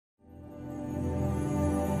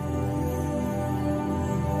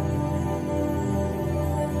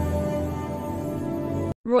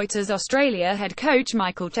Reuters. Australia head coach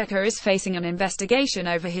Michael Cheika is facing an investigation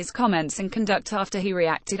over his comments and conduct after he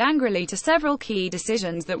reacted angrily to several key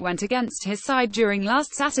decisions that went against his side during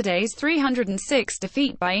last Saturday's 306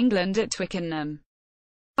 defeat by England at Twickenham.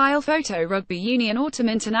 File photo. Rugby Union Autumn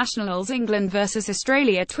Internationals, England vs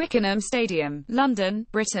Australia, Twickenham Stadium, London,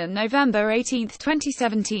 Britain, November 18,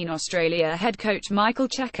 2017. Australia head coach Michael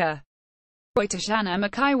Cheika. Reuters. Shanna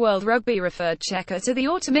Mackay. World Rugby referred Cheika to the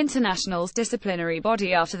Autumn International's disciplinary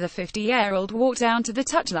body after the 50-year-old walked down to the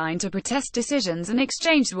touchline to protest decisions and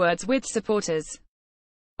exchanged words with supporters.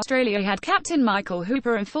 Australia had captain Michael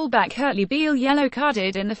Hooper and fullback Hurtley Beale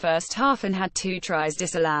yellow-carded in the first half and had 2 tries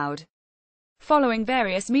disallowed. Following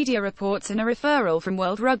various media reports and a referral from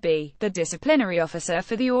World Rugby, the disciplinary officer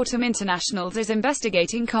for the Autumn Internationals is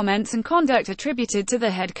investigating comments and conduct attributed to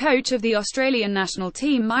the head coach of the Australian national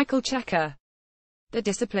team, Michael Cheika. The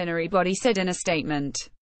disciplinary body said in a statement.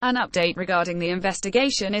 An update regarding the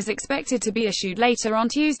investigation is expected to be issued later on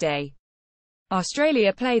Tuesday.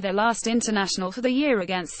 Australia play their last international for the year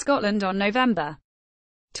against Scotland on November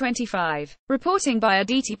 25. Reporting by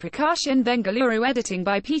Aditi Prakash in Bengaluru. Editing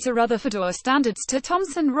by Peter Rutherford. Standards to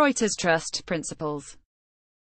Thomson Reuters. Trust principles.